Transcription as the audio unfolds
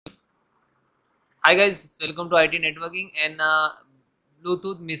Hi guys, welcome to IT networking and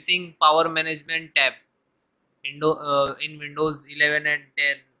Bluetooth missing power management tab in Windows 11 and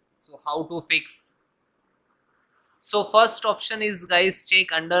 10. So how to fix? So first option is guys,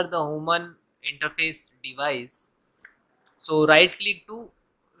 check under the human interface device. So right click to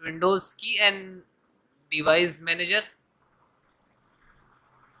Windows key and device manager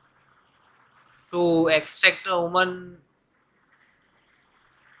to extract a human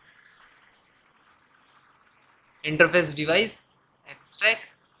interface device. Extract.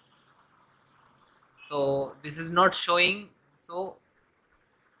 So this is not showing. So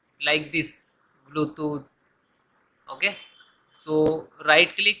like this Bluetooth. Okay, so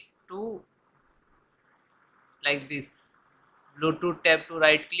right click to like this Bluetooth tab to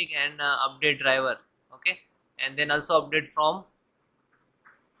right click and update driver. Okay, and then also update from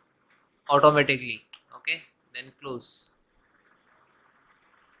automatically. Okay, then close.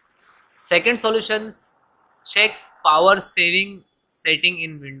 Second solutions, check power saving setting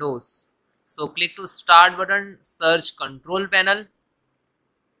in Windows. So click to start button, search control panel,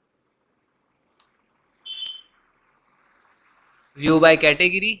 view by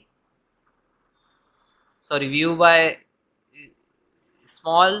category, sorry, view by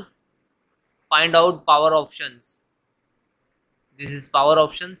small, find out power options. This is power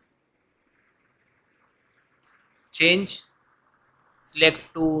options. Change,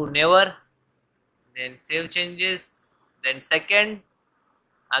 select to never, then save changes, then second,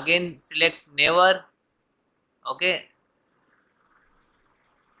 again select never. Okay,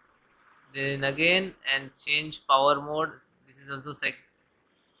 then again and change power mode. This is also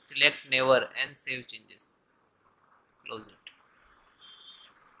select never and save changes. Close it.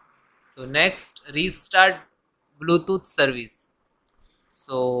 So next, restart Bluetooth service.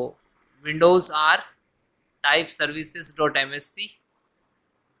 So Windows R, type services.msc,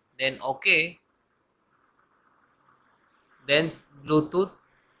 then OK, then Bluetooth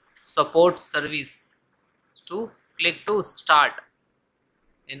support service, to click to start,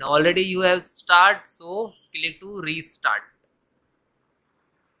 and already you have start, so click to restart.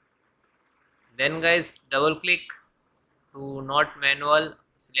 Then guys, double click to not manual,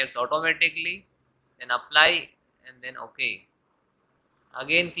 select automatically, then apply, and then OK,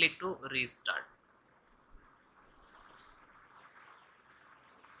 again click to restart.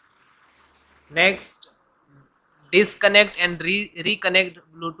 Next, disconnect and reconnect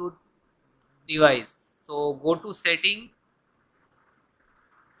Bluetooth device. So go to setting,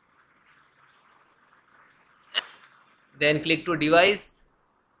 then click to device,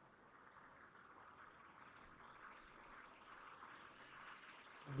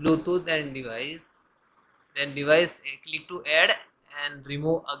 Bluetooth and device, then device, click to add and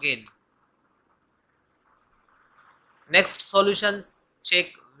remove again. Next solutions, check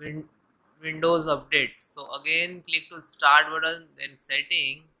Windows update. So again click to start button, then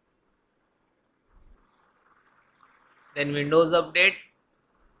setting, then Windows update.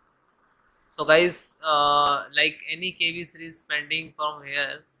 So guys, like any KB series pending from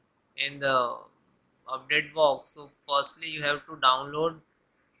here in the update box, so firstly you have to download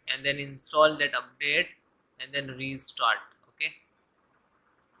and then install that update and then restart. Okay,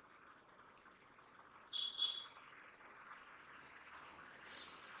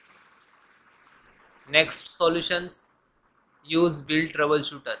 next solutions, use build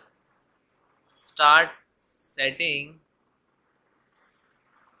troubleshooter. Start, setting,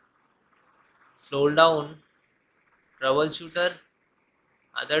 slow down, troubleshooter,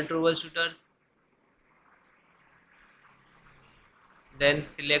 other troubleshooters, then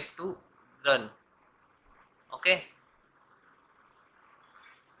select to run. Okay,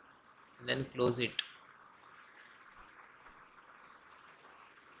 and then close it.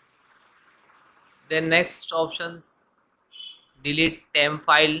 Then next options, delete temp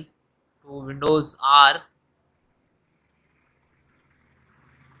file to Windows R,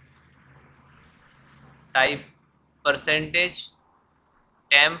 type percentage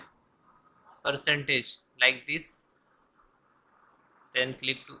temp percentage like this, then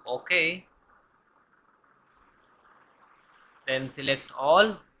click to OK, then select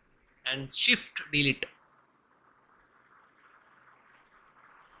all and shift delete.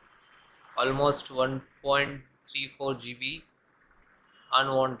 Almost 1.34 GB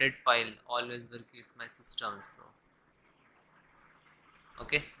unwanted file always work with my system. So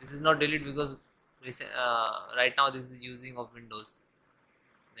okay, this is not delete because right now this is using of Windows,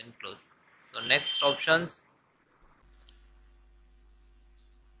 then close. So next options,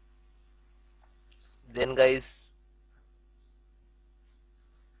 then guys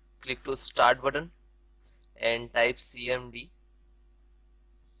click to start button and type cmd,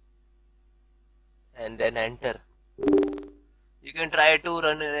 and then enter. You can try to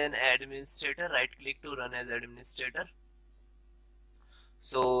run an administrator, right click to run as administrator,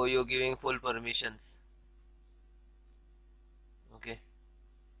 so you're giving full permissions. Okay,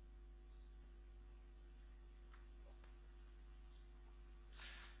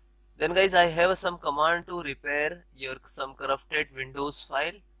 then guys, I have some command to repair your some corrupted Windows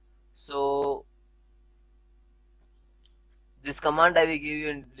file. So this command I will give you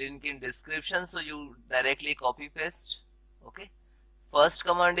in link in description, so you directly copy paste. Okay, first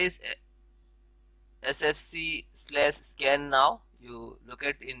command is sfc/scannow. You look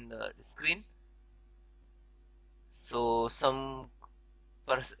at in the screen. So some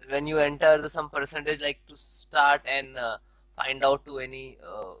when you enter the some percentage like to start and find out to any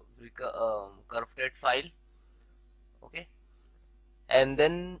corrupted file. Okay, and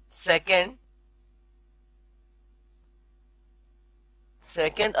then second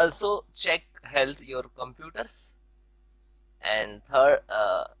also check health your computers, and third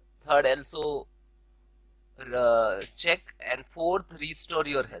also check, and fourth restore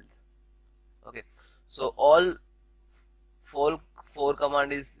your health. Okay, so all four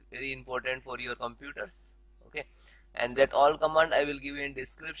command is very important for your computers. Okay, and that all command I will give you in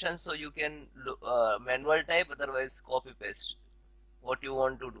description, so you can manual type, otherwise copy paste what you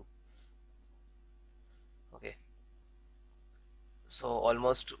want to do. Okay, so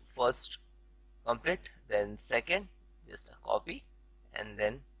almost first complete, then second just a copy and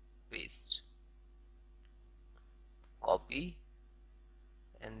then paste, copy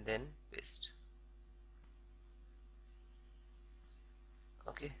and then paste.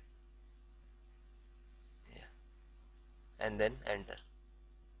 Okay, yeah, and then enter.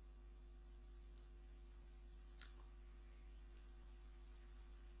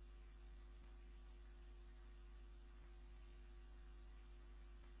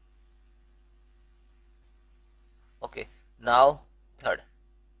 Okay, now third.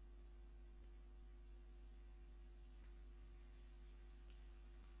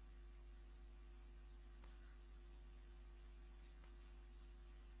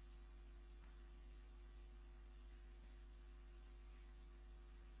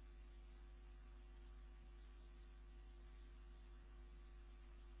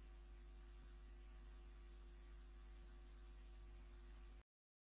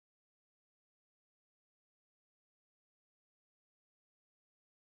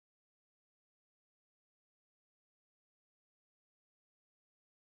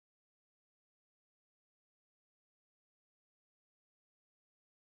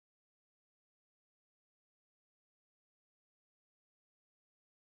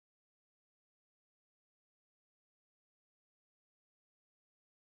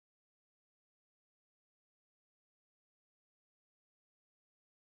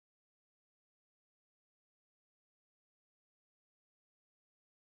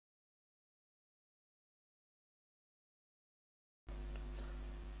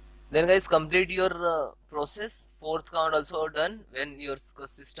 Then guys, complete your process. Fourth count also done when your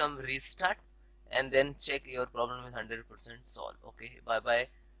system restart, and then check your problem is 100% solved. Okay, bye bye,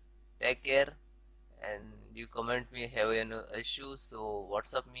 take care, and you comment me have any issue, so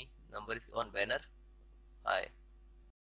WhatsApp me, number is on banner. Bye.